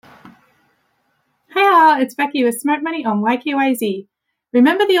Aloha, it's Becky with Smart Money on YKYZ.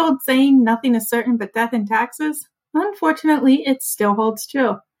 Remember the old saying, nothing is certain but death and taxes? Unfortunately, it still holds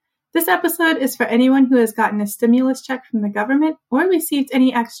true. This episode is for anyone who has gotten a stimulus check from the government or received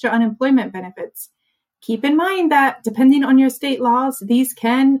any extra unemployment benefits. Keep in mind that, depending on your state laws, these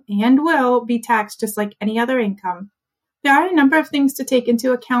can and will be taxed just like any other income. There are a number of things to take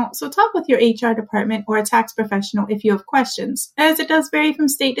into account, so talk with your HR department or a tax professional if you have questions, as it does vary from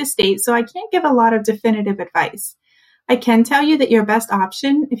state to state, so I can't give a lot of definitive advice. I can tell you that your best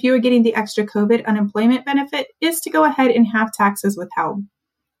option, if you are getting the extra COVID unemployment benefit, is to go ahead and have taxes withheld.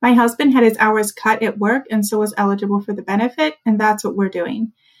 My husband had his hours cut at work and so was eligible for the benefit, and that's what we're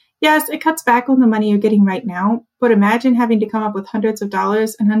doing. Yes, it cuts back on the money you're getting right now, but imagine having to come up with hundreds of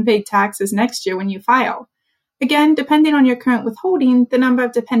dollars in unpaid taxes next year when you file. Again, depending on your current withholding, the number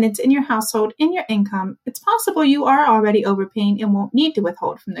of dependents in your household, and your income, it's possible you are already overpaying and won't need to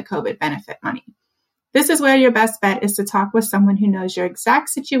withhold from the COVID benefit money. This is where your best bet is to talk with someone who knows your exact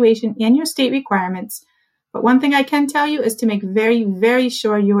situation and your state requirements. But one thing I can tell you is to make very, very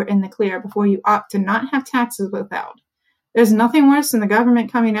sure you are in the clear before you opt to not have taxes withheld. There's nothing worse than the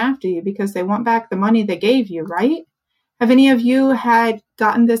government coming after you because they want back the money they gave you, right? Have any of you had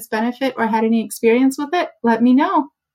gotten this benefit or had any experience with it? Let me know.